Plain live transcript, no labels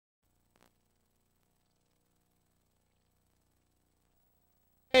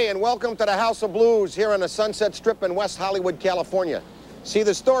Hey, and welcome to the House of Blues here on the Sunset Strip in West Hollywood, California. See,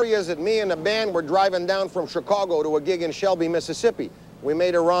 the story is that me and the band were driving down from Chicago to a gig in Shelby, Mississippi. We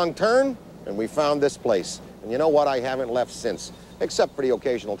made a wrong turn, and we found this place. And you know what? I haven't left since, except for the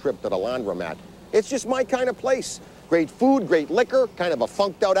occasional trip to the laundromat. It's just my kind of place. Great food, great liquor, kind of a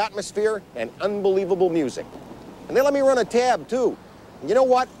funked-out atmosphere, and unbelievable music. And they let me run a tab, too. And you know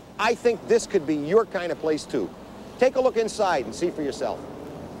what? I think this could be your kind of place, too. Take a look inside and see for yourself.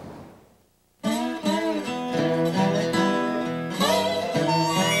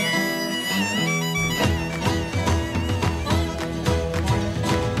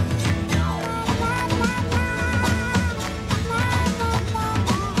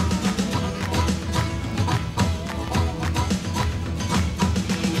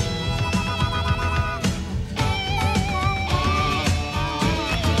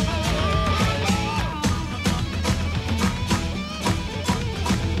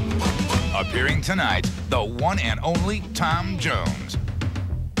 Appearing tonight, the one and only Tom Jones,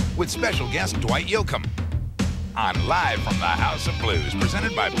 with special guest Dwight Yoakum, on Live from the House of Blues,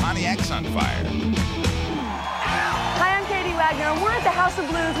 presented by Pontiac Sunfire. Hi, I'm Katie Wagner, and we're at the House of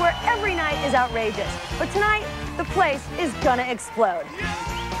Blues, where every night is outrageous. But tonight, the place is gonna explode.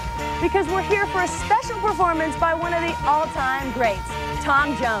 Because we're here for a special performance by one of the all-time greats,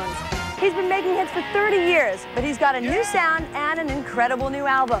 Tom Jones. He's been making hits for 30 years, but he's got a new sound and an incredible new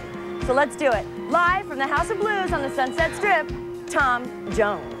album. So let's do it. Live from the House of Blues on the Sunset Strip, Tom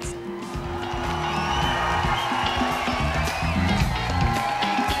Jones.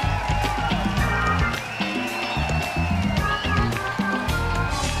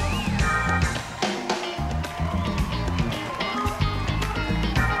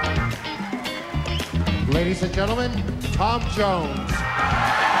 Ladies and gentlemen, Tom Jones.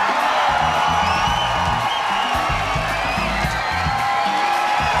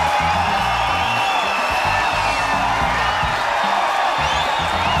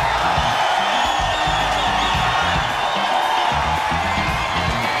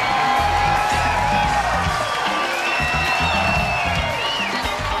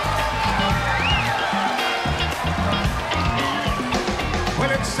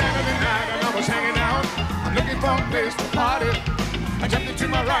 Place to party. I jumped into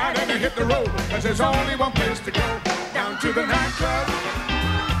my ride and I hit the road, cause there's only one place to go, down to the nightclub,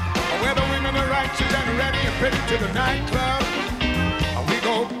 where the women are righteous and ready and pretty to the nightclub. We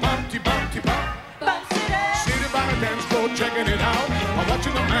go bumpty, bumpty, bump. Seated by the dance floor, checking it out. I'm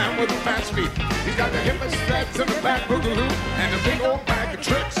watching the man with the fast feet. He's got the hippest threads and the back boogaloo and a big old bag of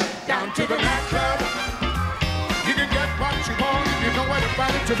tricks, down to the nightclub. You can get what you want if you know where to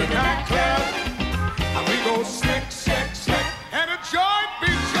find it, to the nightclub. And we go slick, slick, slick, and a joint be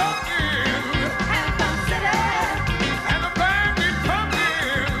jumping, and Bump City, and the band be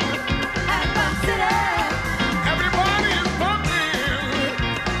pumping, and Bump City, everybody is pumping,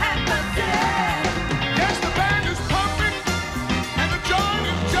 and Bump City. Yes, the band is pumping, and the joint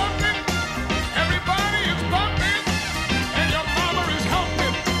is jumping, everybody is pumping, and your mama is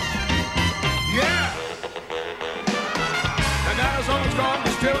humping. Yeah. And that is on the strong,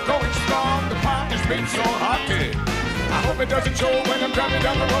 is still going strong. The pop has been so hearty. I hope it doesn't show when I'm driving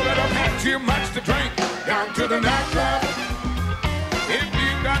down the road that I've had too much to drink. Down to the nightclub. If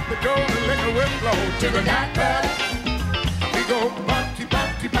you got the dough, the liquor will flow to the nightclub. We go bumpty,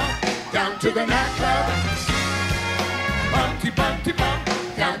 bumpty, bump, down to the nightclub. Bumpty, bumpty, bump,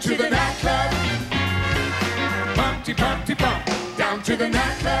 down to the nightclub. Bumpty, bumpty, bump, down to the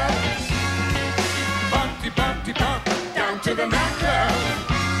nightclub. Bumpty, bumpty, bump, down to the nightclub.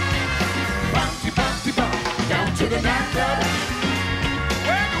 Bumpty, bumpty, bump, down to the nightclub.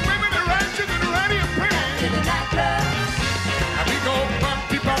 Where the women are righteous and ready and pretty. To the nightclub. And we go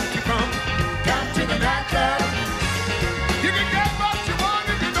bumpty, bumpty, bump, down to the nightclub. You can get what you want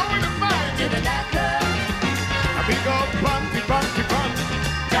if you know where to find. To the nightclub. And we go bumpty, bumpty, bump,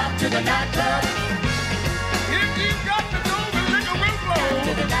 down to the nightclub. If you got to know the liquor will flow.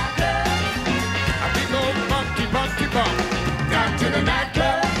 To the nightclub. And we go bumpty, bumpty, bump, down to the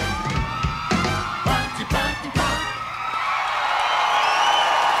nightclub.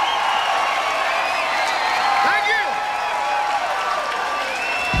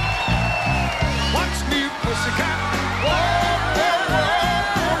 Pussycat, whoa, whoa, whoa.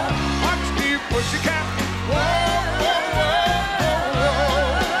 Watch me, Pussycat, whoa, whoa, whoa,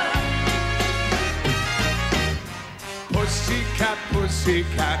 whoa. Pussycat,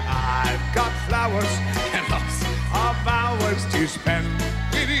 pussycat, I've got flowers and lots of hours to spend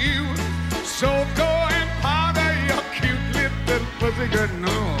with you. So go and powder your cute little pussycat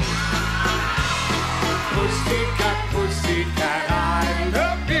nose. Pussycat, pussycat, I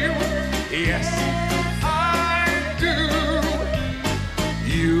love you.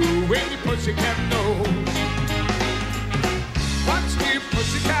 pussycat knows. Watch me,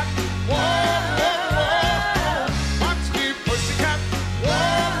 pussycat. Whoa, whoa, whoa. Watch me, pussycat. Whoa,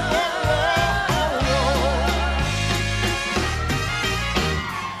 whoa, whoa.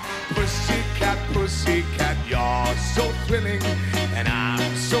 Pussycat, pussycat, you're so thrilling, and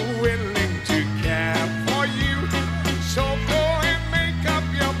I'm so willing to care for you. So go and make up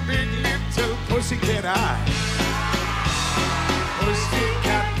your big little pussycat eyes.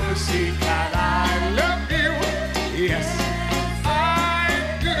 Pussycat, pussycat, I love you. Yes, I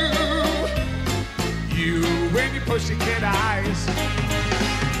do. You and your pussycat eyes.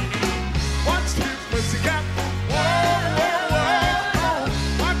 Watch me, pussycat. Whoa, whoa, whoa.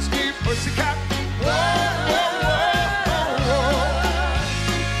 Watch me, pussycat. Whoa, whoa, whoa, whoa.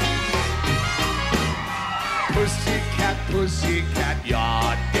 Pussycat, pussycat,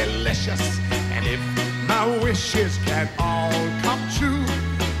 you're delicious. And if my wishes can all come true,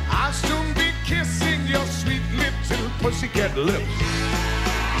 I'll soon be kissing your sweet little pussycat lips.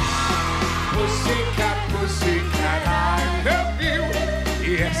 Pussycat, pussycat, I love you.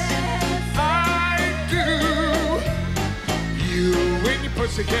 Yes, I do. You and your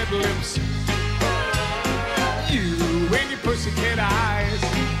pussycat lips. You and your pussycat eyes.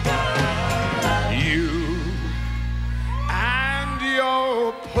 You and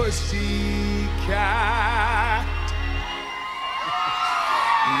your pussycat.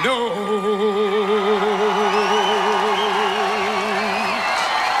 No.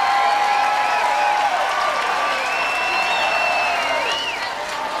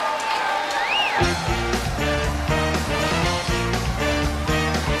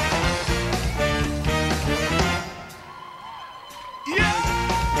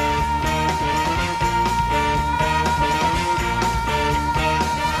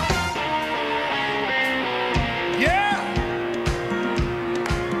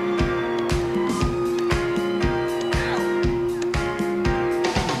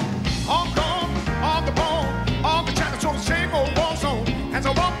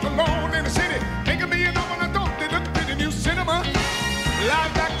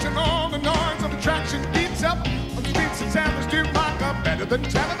 Than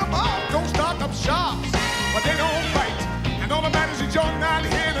telling them all, don't start up shops, but they don't fight. And all that matters is you're not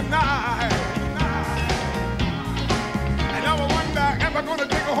here tonight. And now I wonder, am I gonna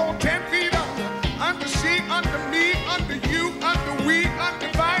dig a hole 10 feet under sea, under me, under you, under we,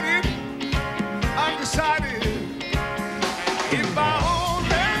 undivided, undecided? If I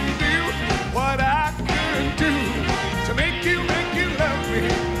only knew what I could do to make you love me,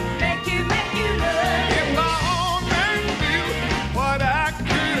 make you love me. If I only knew what I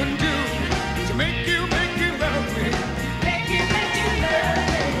could do to make you love me, make you love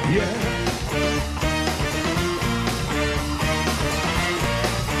me. Yeah.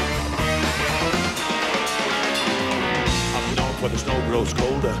 Where the snow grows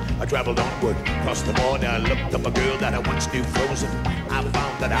colder, I traveled onward, across the border. I looked up a girl that I once knew frozen. I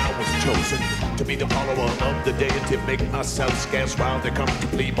found that I was chosen to be the follower of the deity, make myself scarce while they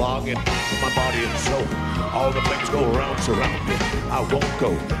comfortably bargain with my body and soul. All the flames go around, surround me. I won't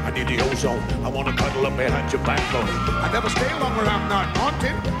go, I need the ozone. I wanna cuddle up behind your backbone. I never stay long where I'm not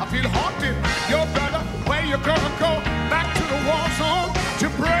haunted. I feel haunted. Your brother, where you gonna go? Back to the war zone to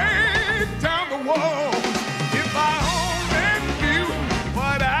break down the walls. If I only knew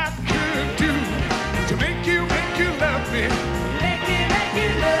what I could do to make you love me, make you love me.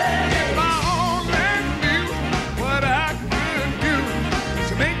 If I only knew what I could do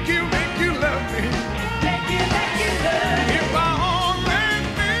to make you love me, make you love me. If I only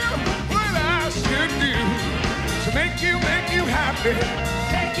knew what I should do to make you happy,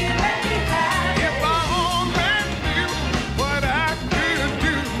 make you happy. If I only knew what I could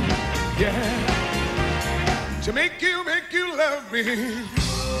do, yeah, to make you love me.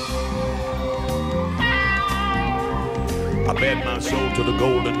 I bared my soul to the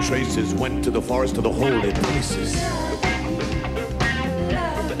golden traces, went to the forest of the holy places.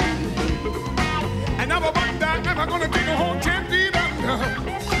 And now I wonder, am I gonna dig a hole 10 feet under?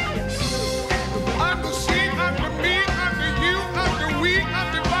 Under sea, under me, under you, under we,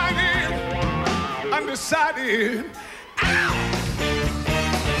 undivided, undecided. Ow!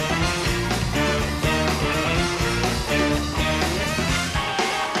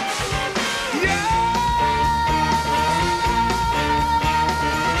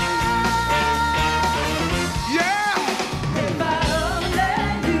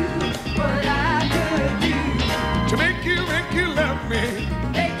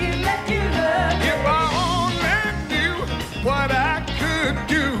 What I could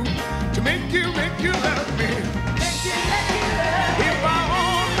do to make you love me. Make you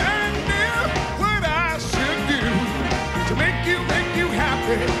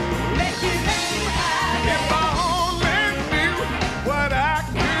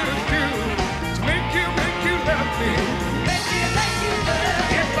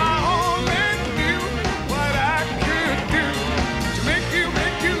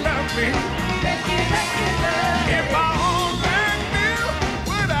me. If I only knew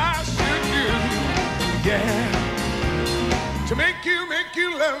what I should do, yeah, to make you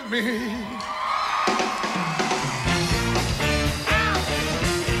love me.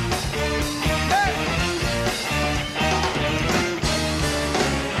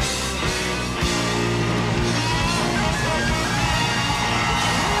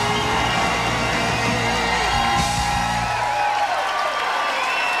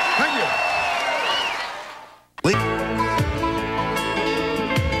 Thank you.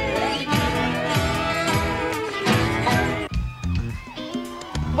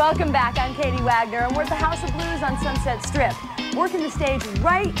 Welcome back. I'm Katie Wagner, and we're at the House of Blues on Sunset Strip. Working the stage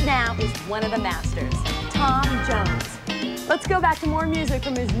right now is one of the masters, Tom Jones. Let's go back to more music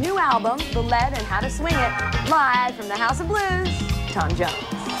from his new album, The Lead and How to Swing It. Live from the House of Blues, Tom Jones.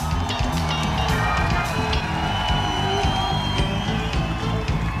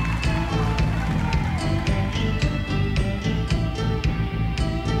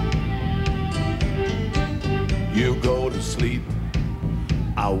 You go to sleep,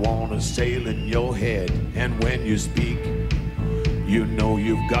 I wanna sail in your head. And when you speak, you know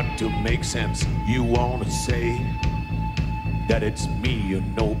you've got to make sense. You wanna say that it's me you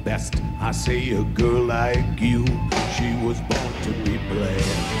know best. I say a girl like you, she was born to be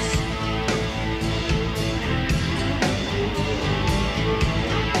blessed.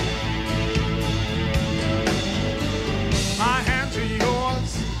 My hands are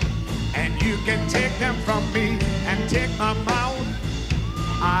yours, and you can take them from me and take my mouth.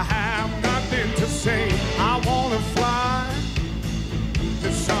 I have nothing to say. I wanna fly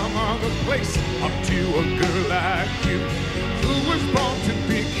to some other place, up to a girl like you who was born to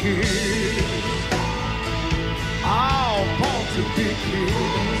be kissed. Oh, born to be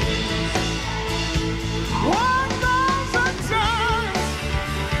kissed. 1,000 times,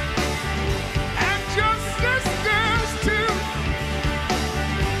 and just sisters too.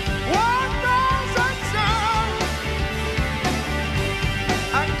 1,000 times,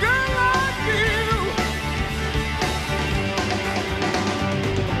 a girl like you.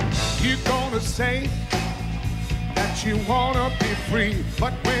 You're gonna say that you wanna be free,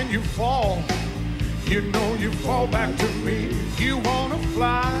 but when you fall, you know you fall back to me. You wanna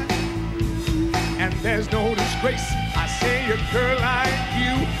fly, and there's no disgrace. I say a girl like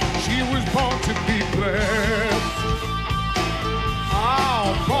you, she was born to be blessed. Oh,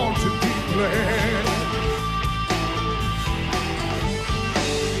 born to be blessed.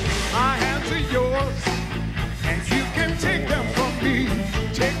 My hands are yours, and you can take them from me.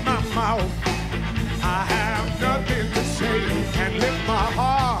 Take my mouth, I have nothing to say, and lift my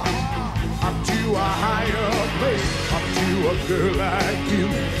heart up to a higher place, up to a girl like you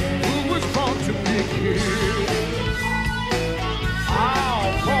who was born to be kissed. Oh,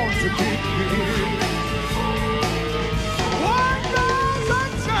 born to be kissed.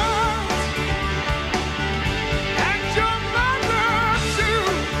 1,000 times, and your mother too.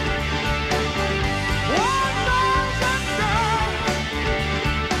 1,000 times,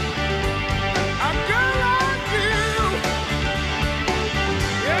 a girl like you.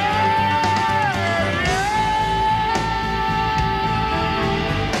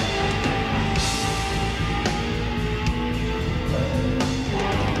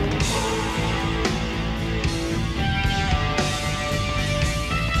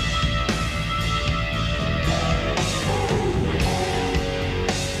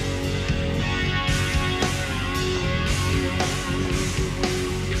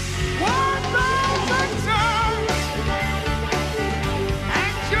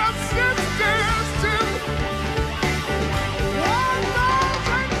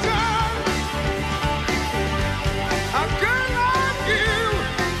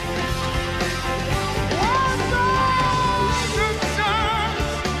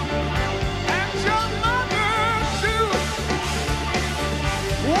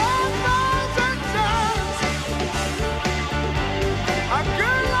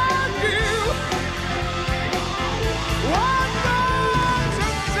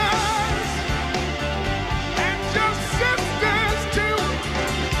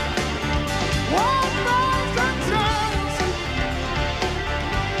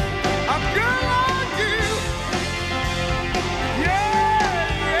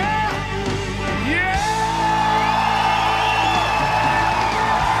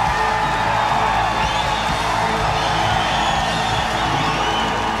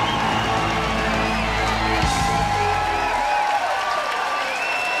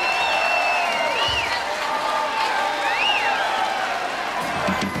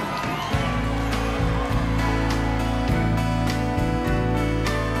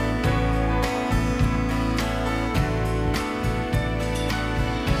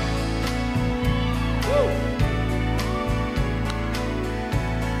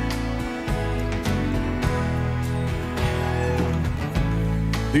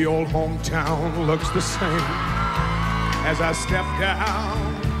 The old hometown looks the same as I step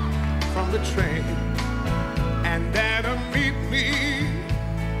down from the train. And there to meet me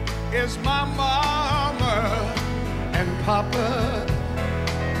is my mama and papa.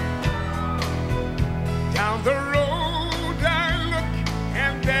 Down the road I look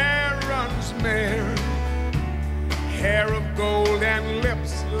and there runs Mary, hair of gold and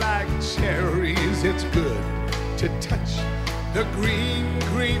lips like cherries. It's good to touch the green,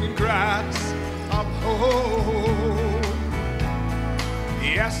 green grass of home.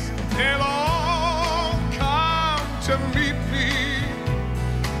 Yes, they'll all come to meet me,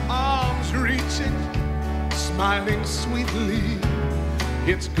 arms reaching, smiling sweetly.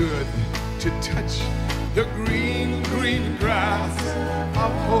 It's good to touch the green, green grass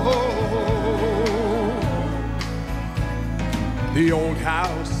of home. The old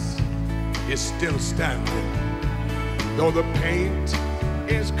house is still standing, though the paint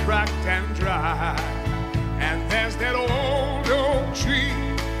is cracked and dry. And there's that old oak tree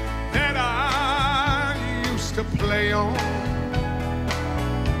that I used to play on.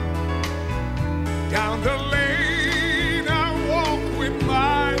 Down the lane I walk with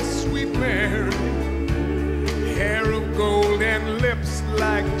my sweet Mary, hair of gold and lips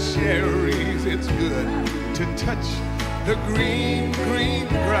like cherries. It's good to touch the green, green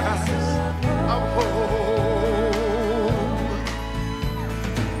grass of home.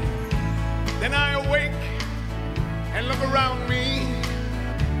 Then I awake and look around me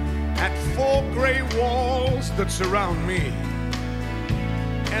at 4 gray walls that surround me.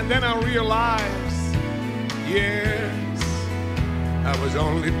 And then I realize, yes, I was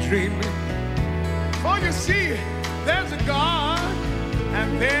only dreaming. For you see, there's a God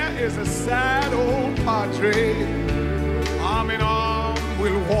and there is a sad old padre. Arm in arm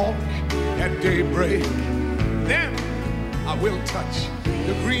we'll walk at daybreak. Then I will touch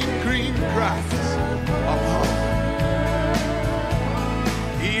the green, green grass of home.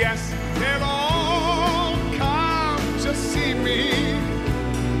 Yes, they'll all come to see me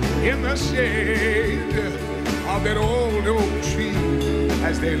in the shade of that old oak tree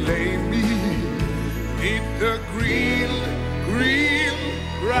as they lay me neath the green, green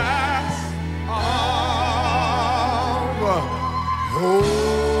grass of home.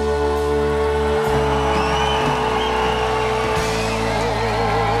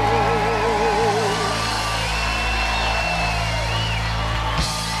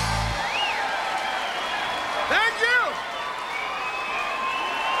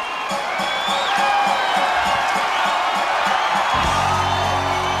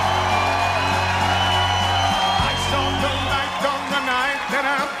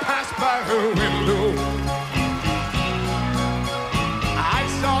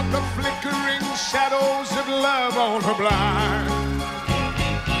 Shadows of love on her blind.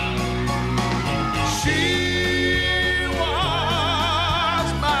 She was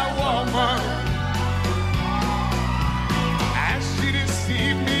my woman. As she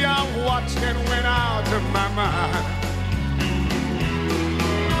deceived me, I watched and went out of my mind.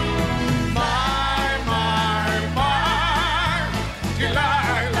 My,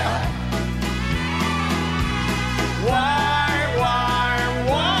 Delilah. Why?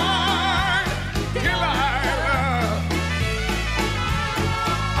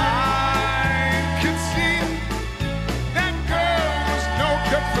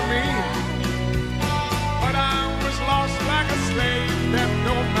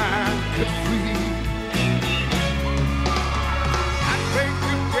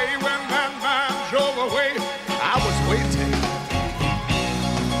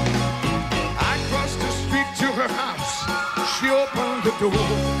 She opened the door.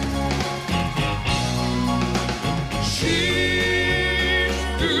 She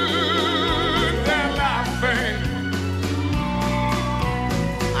stood there laughing.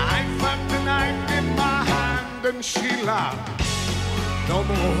 I felt the knife in my hand and she laughed no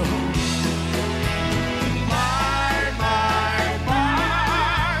more. My,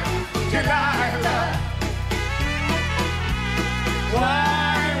 Delilah. Why?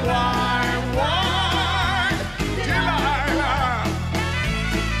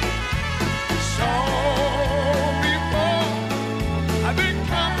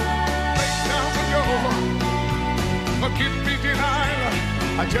 Forgive me, Delilah,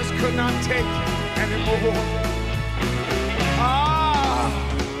 I just could not take it anymore.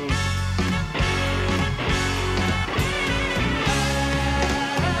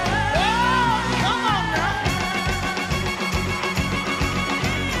 Come on now.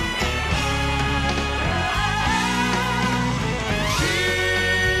 She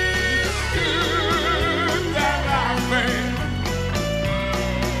stood there laughing.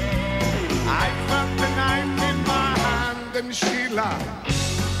 darling Sheila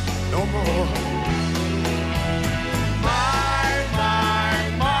no more. My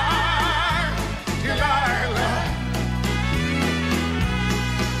Delilah.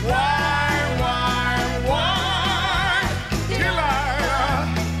 Why, Delilah?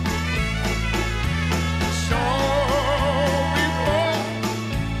 So before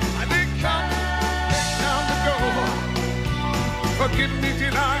they come down the door, forgive me,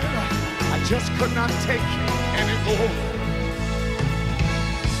 Delilah, I just could not take anymore.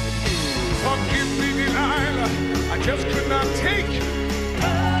 Forgive me, Delilah, I just could not take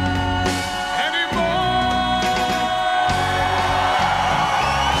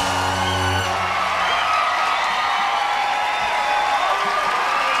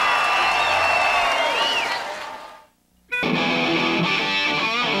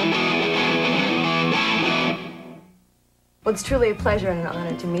Well, it's truly a pleasure and an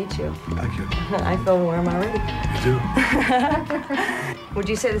honor to meet you. Thank you. I feel warm already. You do? Would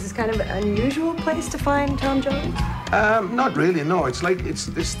you say this is kind of an unusual place to find Tom Jones? Not really, no. It's this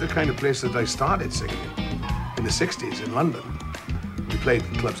is the kind of place that I started singing in the 60s in London. We played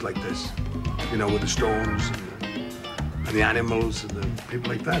in clubs like this, you know, with the Stones and the Animals and the people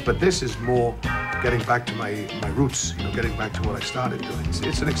like that. But this is more getting back to my roots, you know, getting back to what I started doing.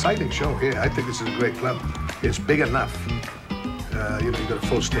 It's an exciting show here. I think this is a great club. It's big enough. You know, you've got a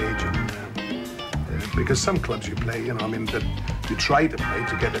full stage, and because some clubs you play, you know, I mean, that you try to play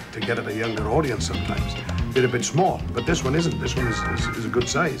to get at a younger audience sometimes. They're a bit small, but this one isn't. This one is a good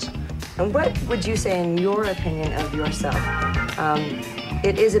size. And what would you say, in your opinion of yourself,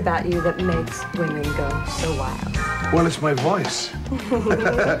 it is about you that makes women go so wild? Well, it's my voice.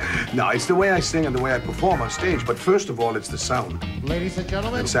 No, it's the way I sing and the way I perform on stage. But first of all, it's the sound. Ladies and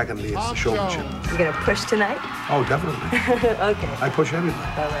gentlemen, And secondly, it's the showmanship. You gonna push tonight? Oh, definitely. Okay. I push everybody.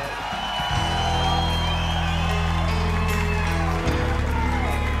 All right.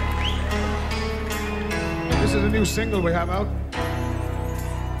 This is a new single we have out.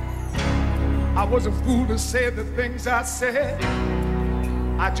 I was a fool to say the things I said.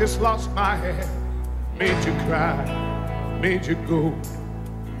 I just lost my head. Made you cry, made you go.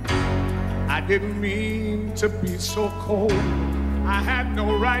 I didn't mean to be so cold. I had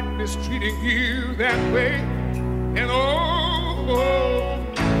no right mistreating you that way. And oh,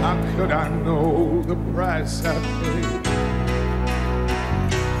 how could I know the price I paid?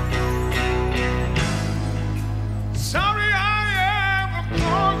 Sorry I ever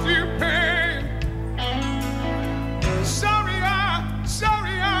caused you pain. Sorry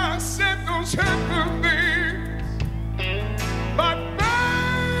I said those hurtful things. But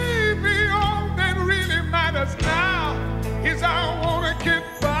baby, all that really matters now is I wanna get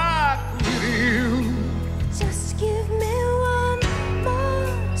back with you. Just give me one more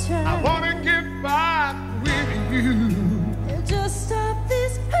try. I wanna get back with you. Just stop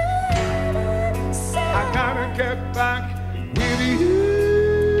this pain inside. I gotta get back with you.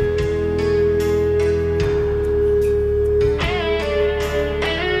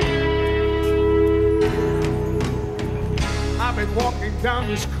 I've been walking down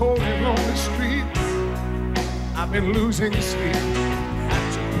this cold and lonely street. I've been losing sleep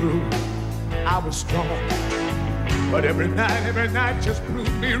and to prove I was strong. But every night just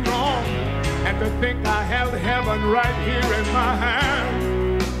proved me wrong. And to think I held heaven right here in my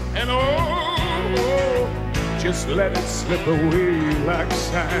hand. And oh, just let it slip away like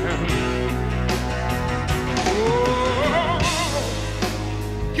sand. Oh,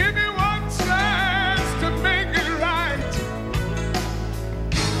 give me one chance to make it right.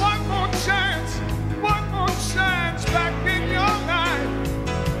 One more chance back in your life.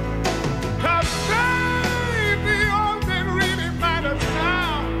 'Cause baby, all that really matters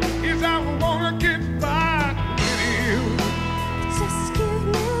now is I wanna get back with you. Just give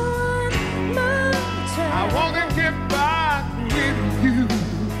me one more try. I wanna get back with you.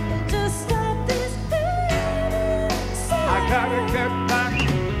 Just stop this pain inside. I gotta get back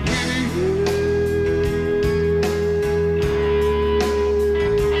with you.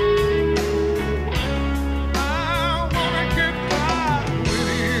 I wanna get back with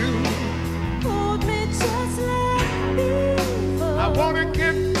you. Hold me just like before. I wanna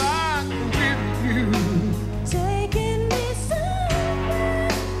get back with you. Taking me somewhere.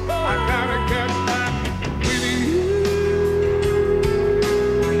 I gotta get back with you.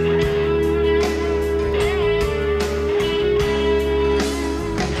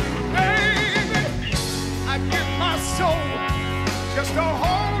 Baby, I give my soul just to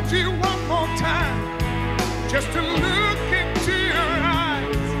hold you one more time, just to look into your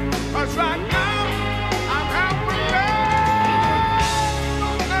eyes. 'Cause right now I'm happy.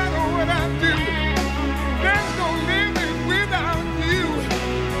 No matter what I do, there's no living with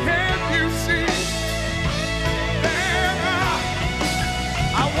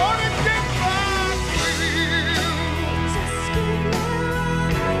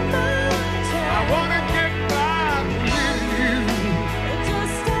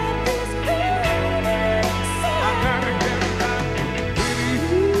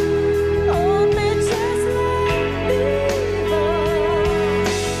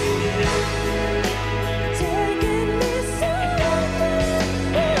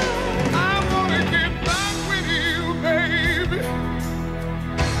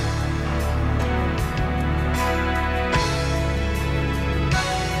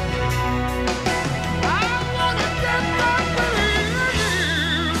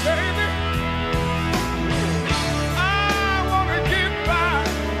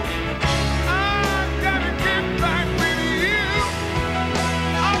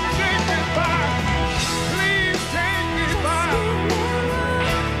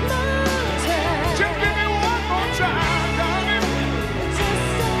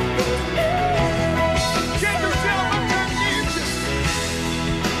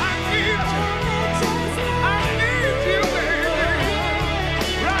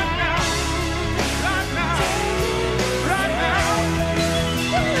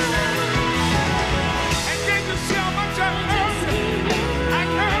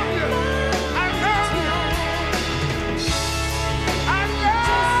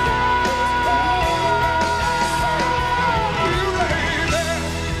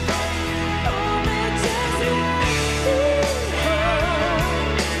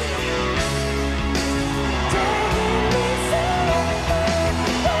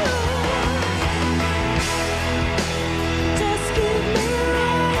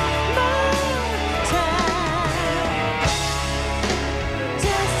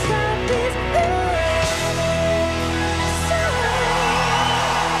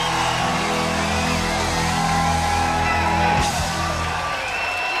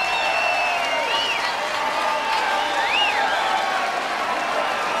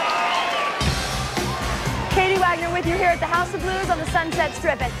with you here at the House of Blues on the Sunset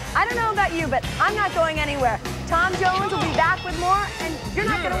Strip. And I don't know about you, but I'm not going anywhere. Tom Jones will be back with more, and you're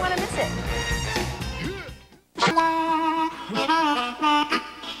not going to want to miss it.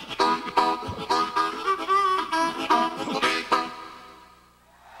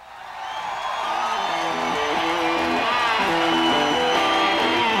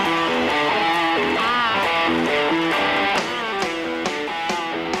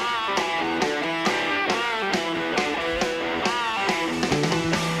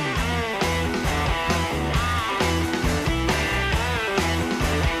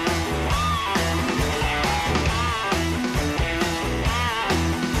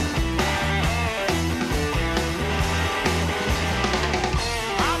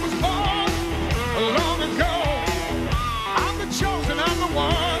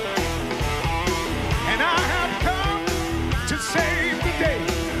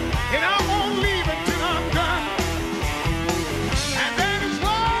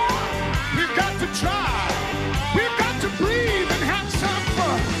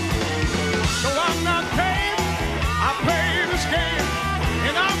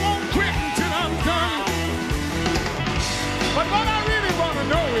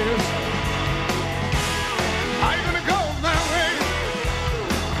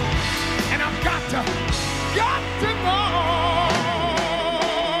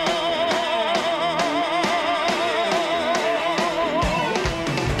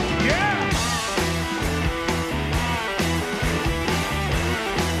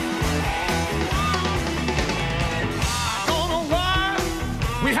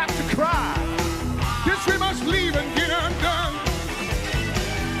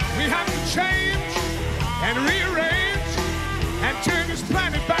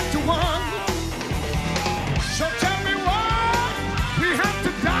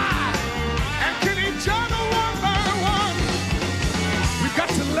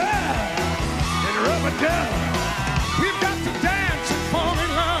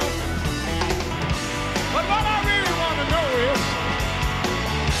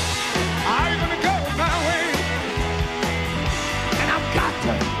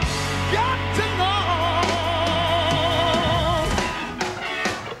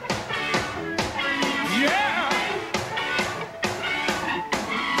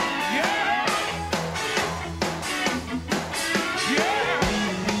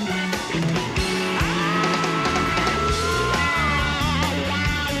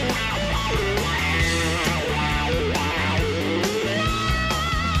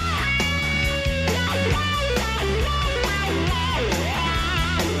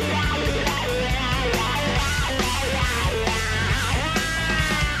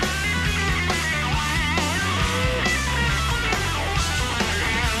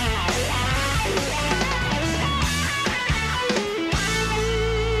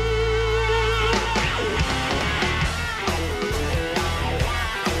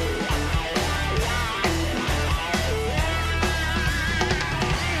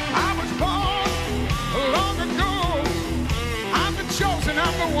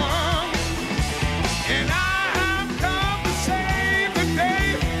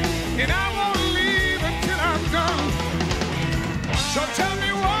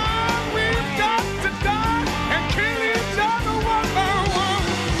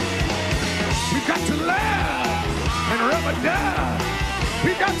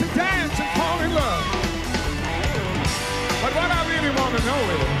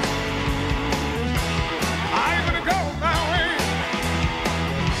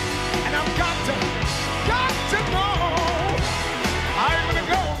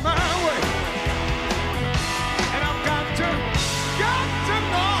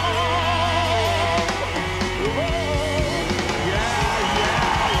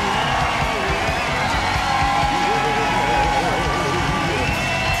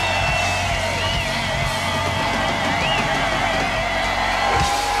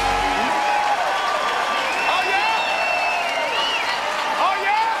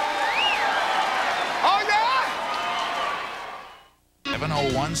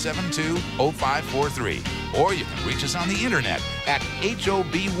 (701-720543), or you can reach us on the internet at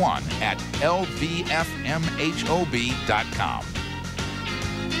HOB1@LVFMHOB.com.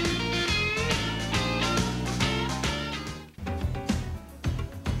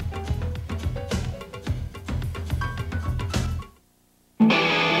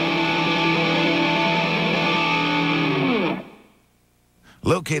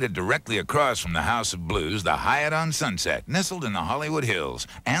 Located directly across from the House of Blues, the Hyatt on Sunset, nestled in the Hollywood Hills,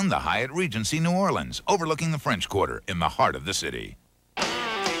 and the Hyatt Regency New Orleans, overlooking the French Quarter in the heart of the city.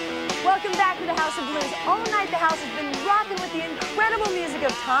 Welcome back to the House of Blues. All night, the house has been rocking with the incredible music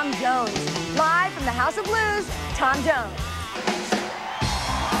of Tom Jones. Live from the House of Blues, Tom Jones.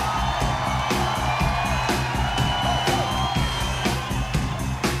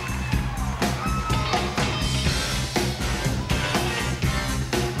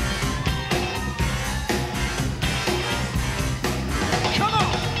 Come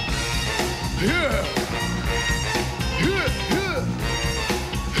on! Yeah!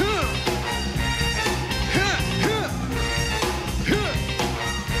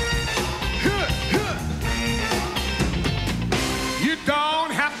 You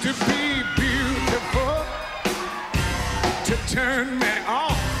don't have to be beautiful to turn me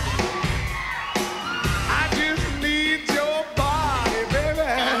on. I just need your body,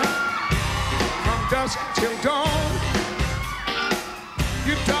 baby, from dusk till dawn.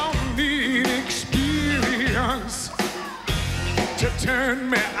 You don't need experience to turn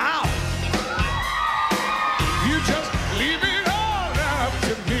me out. You just leave it all up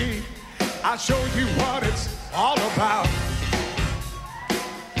to me. I'll show you what it's all about.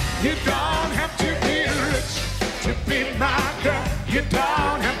 You don't have to be rich to be my girl. You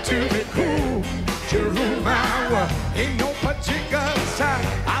don't have to be cool to rule my world. Ain't no particular side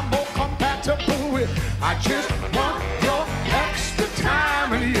I'm more compatible with. I just want your extra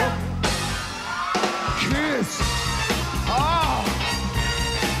time and your kiss. Oh,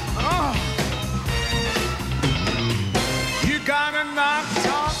 oh. You gotta not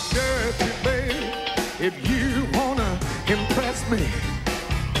talk dirty, baby, if you wanna impress me.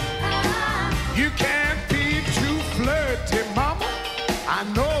 You can't be too flirty, mama. I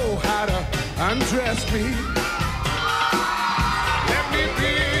know how to undress me. Let me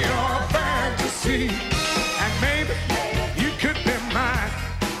be your fantasy, and maybe you could be mine.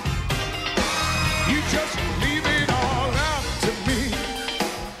 You just leave it all up to me,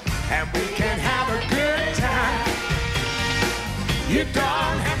 and we can have a good time. You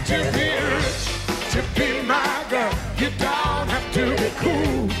don't have to be rich to be my girl. You don't have to be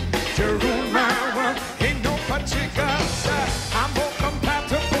cool to rule my world. Ain't no particular side I'm more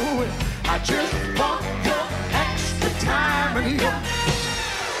compatible with. I just want your extra time and your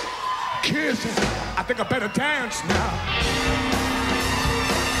kisses. I think I better dance now.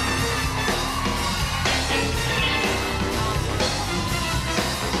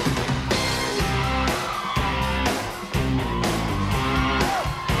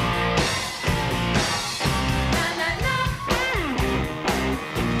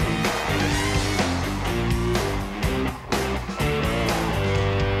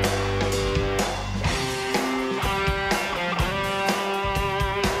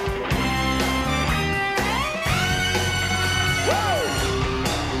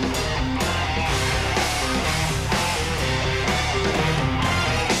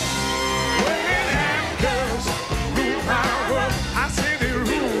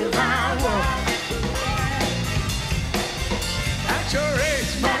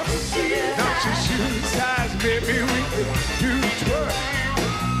 Maybe we could do twerk.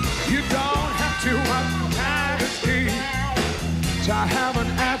 You don't have to untie the ski to have an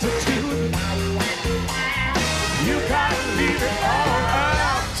attitude. You gotta leave it all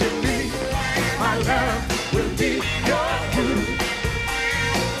up to me. My love will be your food.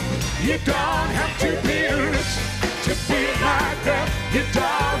 You don't have to be rich to be my girl. You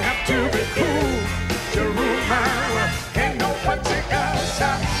don't have to be cool to rule my world. Ain't no particular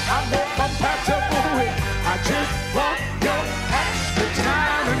side I'm more compatible with. I just want your extra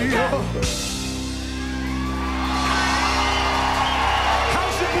time and your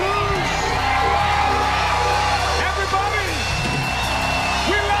House of Blues. Everybody,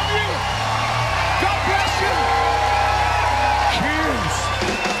 we love you. God bless you. Cheers.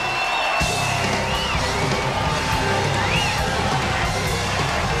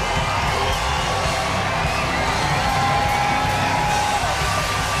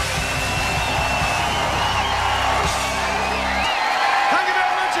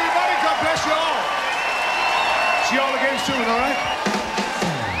 Bless you all. See you all again soon, all right?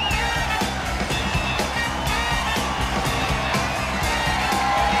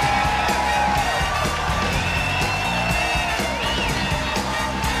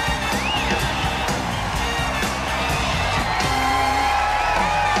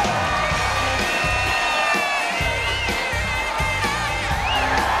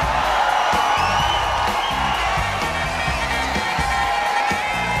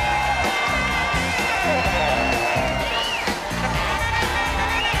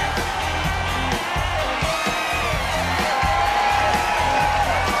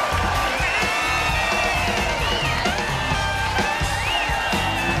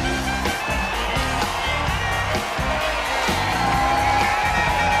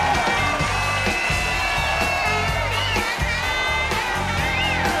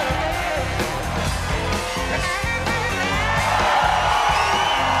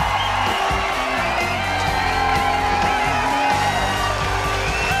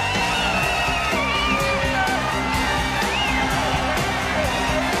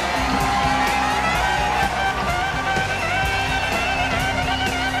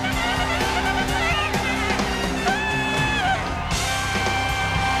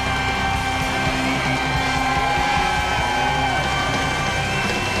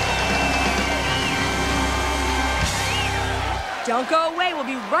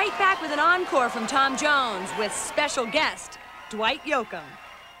 right back with an encore from Tom Jones with special guest, Dwight Yoakum.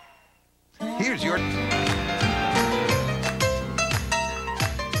 Here's your...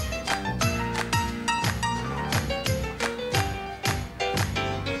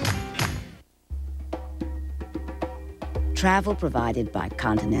 Travel provided by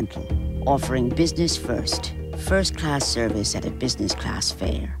Continental, offering business first-class service at a business class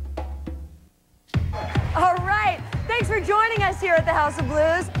fare. All right, thanks for joining us here at the House of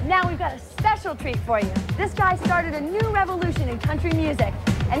Blues. Now we've got a special treat for you. This guy started a new revolution in country music,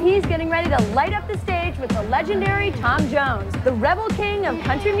 and he's getting ready to light up the stage with the legendary Tom Jones, the rebel king of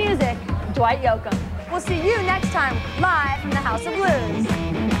country music, Dwight Yoakam. We'll see you next time, live from the House of Blues.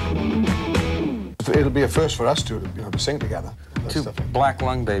 It'll be a first for us to sing together. Two black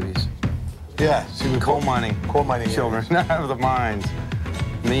lung babies. Yeah, see, Coal mining children out of the mines.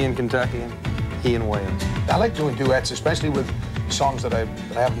 Me in Kentucky, and he in Wales. I like doing duets, especially with songs that I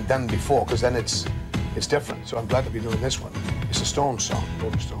haven't done before, because then it's different. So I'm glad to be doing this one. It's a Stones song,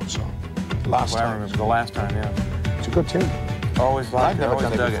 Rolling Stones song. Last time. I remember the last time, yeah. It's a good tune. Always liked it. I've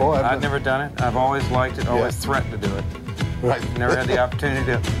never done it before. I've never done it. I've always liked it. Always threatened to do it. Right. Never had the opportunity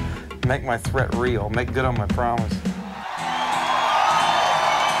to make my threat real, make good on my promise. Okay.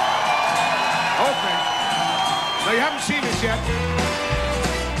 Now, you haven't seen this yet.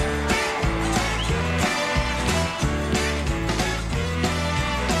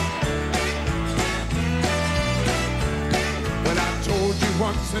 But I told you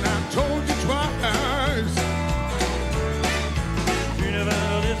once and I told you twice. You never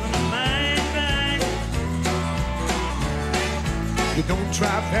listen to my advice. You don't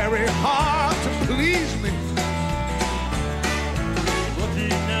try very hard to please me. What do you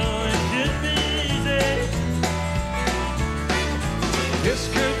know, it should be easy. This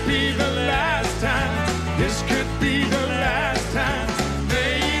could be the last time. This could be the last time.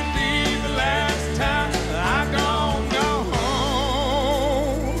 Maybe the last time. I don't know.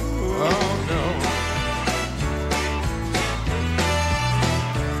 Oh no.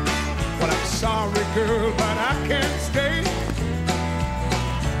 Well, I'm sorry, girl, but I can't stay.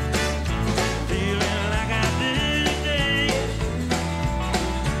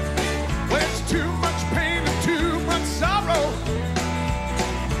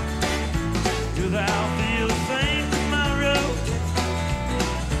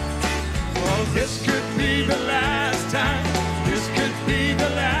 This could be the last time. This could be the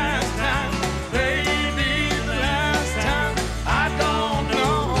last time. Maybe the last time. I don't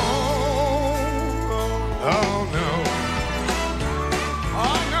know. Oh no.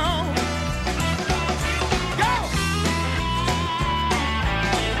 Oh no. Go!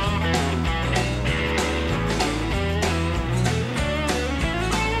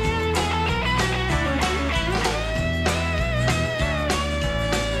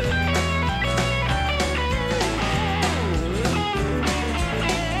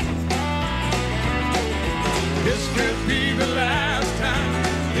 This could be the last time.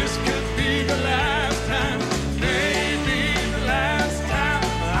 This could be the last time. Maybe the last time.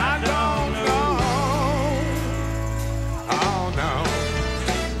 I don't know. Oh no.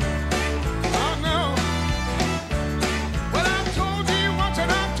 Oh no. Well, I've told you once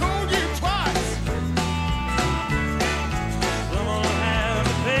and I've told you twice. I'm gonna have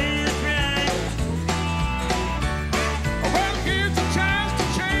to pay the price. Well, here's a chance to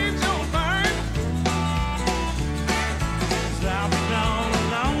change your mind. I've been gone a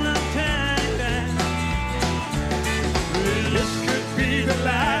long, long time. This could be the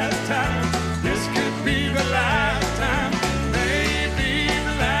last time. This could be the last time. Maybe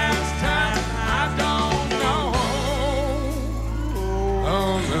the last time. I don't know.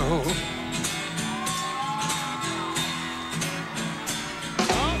 Oh no.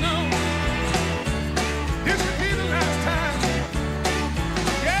 Oh no. This could be the last time.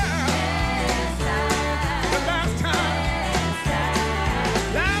 Yeah. The last time.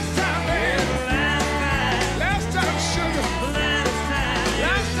 Last time, baby. Last time, sugar.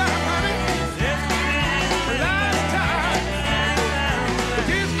 Last time, honey. Last time.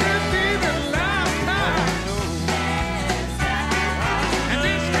 This could be the last time. And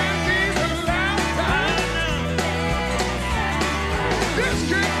this could be the last time. This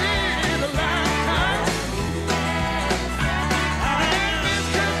could